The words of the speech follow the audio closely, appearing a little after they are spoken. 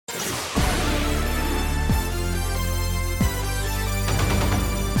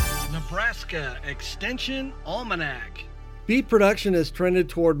Nebraska Extension Almanac. Beef production has trended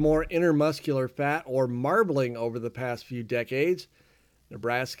toward more intermuscular fat or marbling over the past few decades.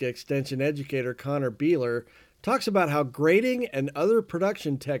 Nebraska Extension educator Connor Biehler talks about how grading and other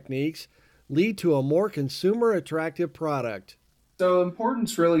production techniques lead to a more consumer-attractive product. So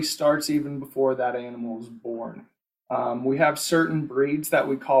importance really starts even before that animal is born. We have certain breeds that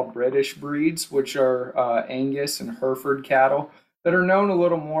we call British breeds, which are Angus and Hereford cattle that are known a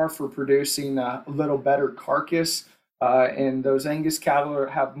little more for producing a little better carcass. And those Angus cattle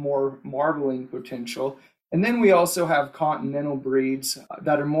have more marbling potential. And then we also have continental breeds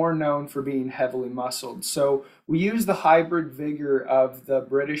that are more known for being heavily muscled. So we use the hybrid vigor of the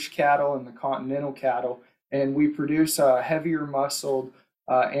British cattle and the continental cattle, and we produce a heavier muscled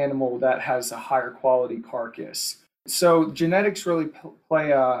animal that has a higher quality carcass. So genetics really play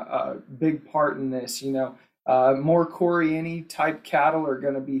a big part in this. More Coriani type cattle are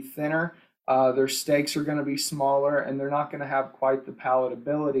going to be thinner. Their steaks are going to be smaller, and they're not going to have quite the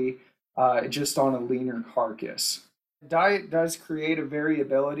palatability just on a leaner carcass. Diet does create a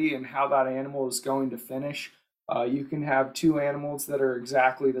variability in how that animal is going to finish. You can have two animals that are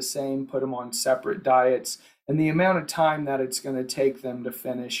exactly the same, put them on separate diets, and the amount of time that it's going to take them to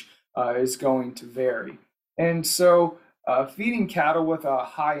finish is going to vary. And so feeding cattle with a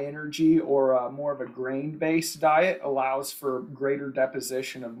high energy or more of a grain-based diet allows for greater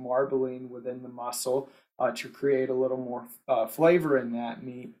deposition of marbling within the muscle to create a little more flavor in that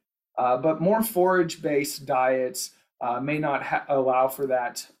meat. But more forage-based diets may not allow for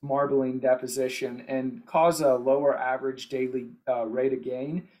that marbling deposition and cause a lower average daily rate of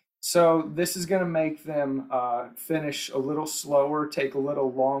gain. So this is going to make them finish a little slower, take a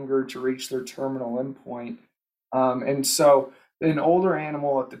little longer to reach their terminal endpoint. And so an older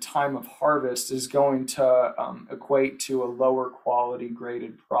animal at the time of harvest is going to equate to a lower quality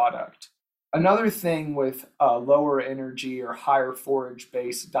graded product. Another thing with lower energy or higher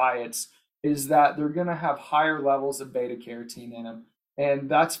forage-based diets is that they're going to have higher levels of beta carotene in them. And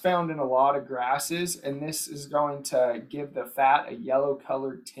that's found in a lot of grasses, and this is going to give the fat a yellow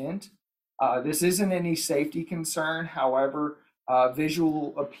colored tint. This isn't any safety concern. However,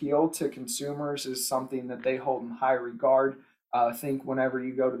 visual appeal to consumers is something that they hold in high regard. Think whenever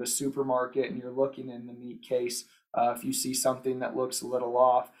you go to the supermarket and you're looking in the meat case, if you see something that looks a little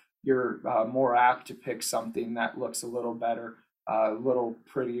off, you're more apt to pick something that looks a little better, a little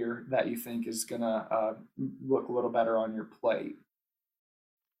prettier, that you think is going to look a little better on your plate.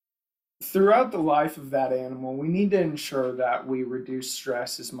 Throughout the life of that animal, we need to ensure that we reduce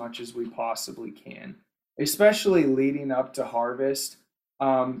stress as much as we possibly can, especially leading up to harvest.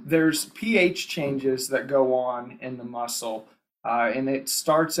 There's pH changes that go on in the muscle, and it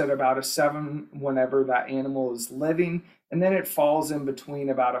starts at about a 7 whenever that animal is living, and then it falls in between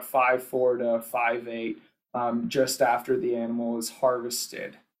about a 5.4 to a 5.8 just after the animal is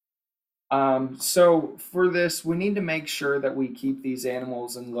harvested. So for this, we need to make sure that we keep these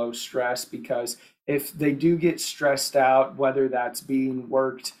animals in low stress, because if they do get stressed out, whether that's being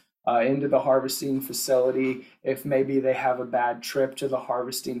worked into the harvesting facility, if maybe they have a bad trip to the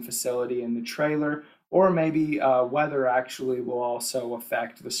harvesting facility in the trailer, or maybe weather actually will also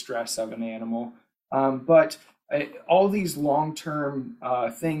affect the stress of an animal. But all these long-term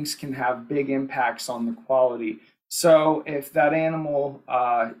things can have big impacts on the quality. So if that animal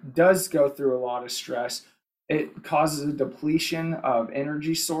does go through a lot of stress, it causes a depletion of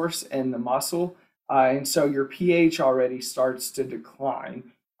energy source in the muscle. And so your pH already starts to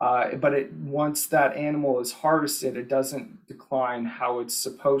decline. But once that animal is harvested, it doesn't decline how it's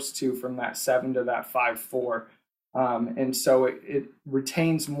supposed to from that 7 to that 5.4. And so it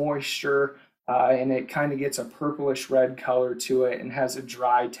retains moisture, and it kind of gets a purplish red color to it and has a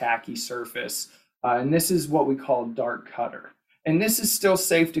dry, tacky surface. And this is what we call dark cutter. And this is still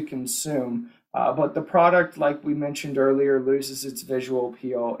safe to consume, but the product, like we mentioned earlier, loses its visual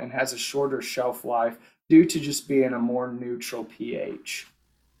appeal and has a shorter shelf life due to just being a more neutral pH.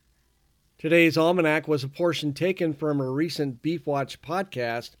 Today's Almanac was a portion taken from a recent Beef Watch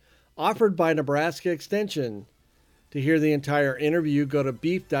podcast offered by Nebraska Extension. To hear the entire interview, go to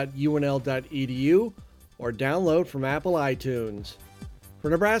beef.unl.edu or download from Apple iTunes. For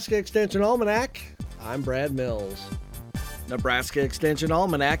Nebraska Extension Almanac, I'm Brad Mills. Nebraska Extension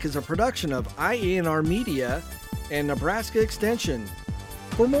Almanac is a production of IANR Media and Nebraska Extension.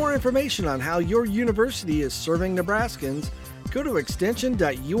 For more information on how your university is serving Nebraskans, go to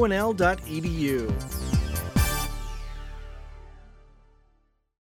extension.unl.edu.